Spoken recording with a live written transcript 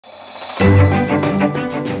My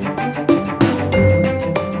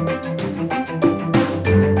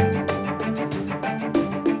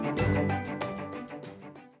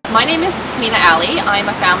name is Tahmeena. I'm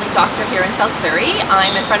a family doctor here in South Surrey.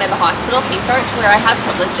 I'm in front of the hospital, Peace Arts, where I have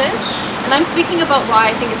privileges, and I'm speaking about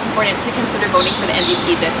why I think it's important to consider voting for the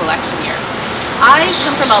NDP this election year. I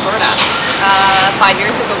come from Alberta. 5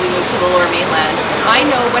 years ago we moved to the Lower Mainland, and I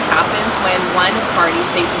know what happens when one party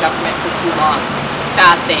stays in government for too long.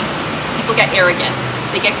 Bad things. People get arrogant.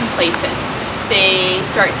 They get complacent. They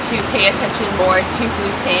start to pay attention more to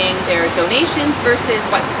who's paying their donations versus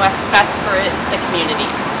what's best for the community.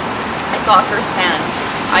 I saw it firsthand.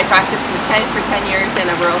 I practiced for 10 years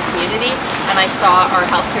in a rural community, and I saw our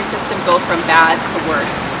healthcare system go from bad to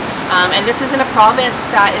worse. And this is in a province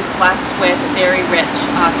that is blessed with very rich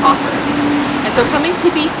coffers. And so coming to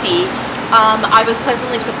BC, I was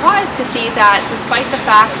pleasantly surprised to see that despite the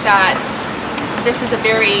fact that this is a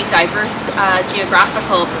very diverse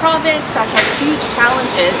geographical province that has huge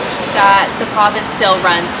challenges, that the province still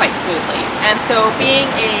runs quite smoothly. And so being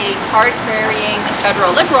a card-carrying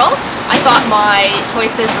federal Liberal, I thought my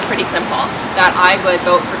choices were pretty simple, that I would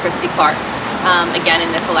vote for Christy Clark again in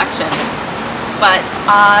this election. But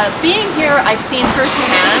being here, I've seen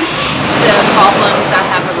firsthand the problems that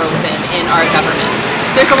have arisen in our government.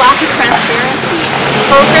 There's a lack of transparency.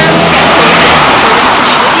 Programs get chosen for the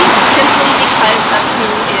community simply because of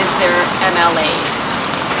who is their MLA.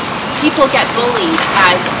 People get bullied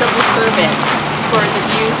as civil servants for the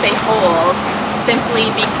views they hold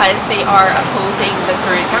simply because they are opposing the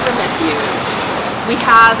current government views. We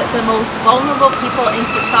have the most vulnerable people in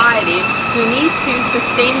society who need to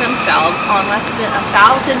sustain themselves on less than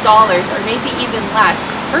 $1,000 or maybe even less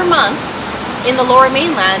per month in the Lower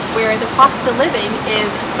Mainland, where the cost of living is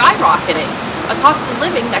skyrocketing. A cost of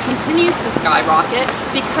living that continues to skyrocket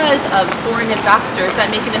because of foreign investors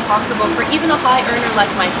that make it impossible for even a high earner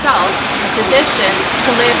like myself, a physician, to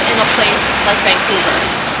live in a place like Vancouver.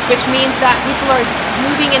 Which means that people are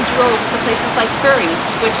moving in droves to places like Surrey,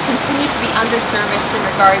 which continue to be underserviced in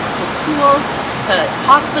regards to schools, to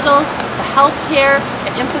hospitals, to healthcare, to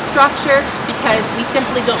infrastructure, because we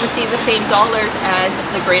simply don't receive the same dollars as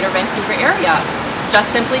the Greater Vancouver area, just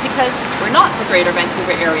simply because we're not the Greater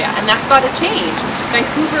Vancouver area, and that's got to change.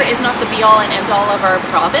 Vancouver is not the be-all and end-all of our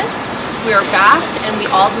province. We are vast and we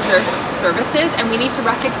all deserve services, and we need to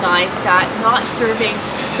recognize that not serving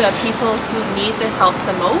the people who need the help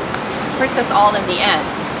the most hurts us all in the end.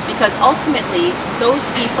 Because ultimately, those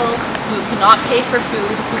people who cannot pay for food,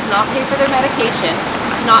 who cannot pay for their medication,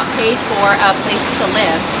 who cannot pay for a place to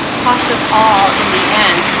live, cost us all in the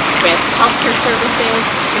end with healthcare services,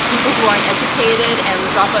 with people who aren't educated and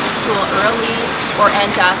drop out of school early or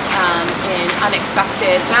end up in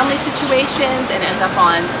unexpected family situations and end up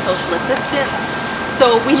on social assistance.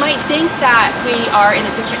 So we might think that we are in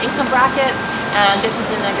a different income bracket and this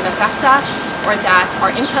isn't going to affect us, or that our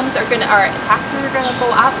taxes are going to go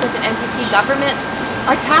up with an NDP government.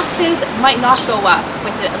 Our taxes might not go up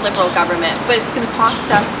with a Liberal government, but it's going to cost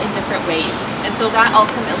us in different ways. And so that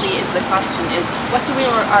ultimately is the question, is what do we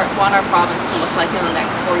want our province to look like in the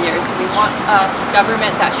next 4 years? Do we want a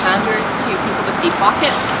government that panders to people with deep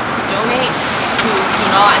pockets, who donate, who do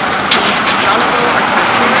not seem accountable or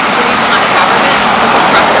transparent? Do we want a government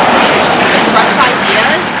with fresh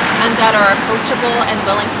ideas and that are approachable and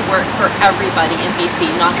willing to work for everybody in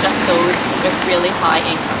BC, not just those with really high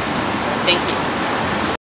incomes? Thank you.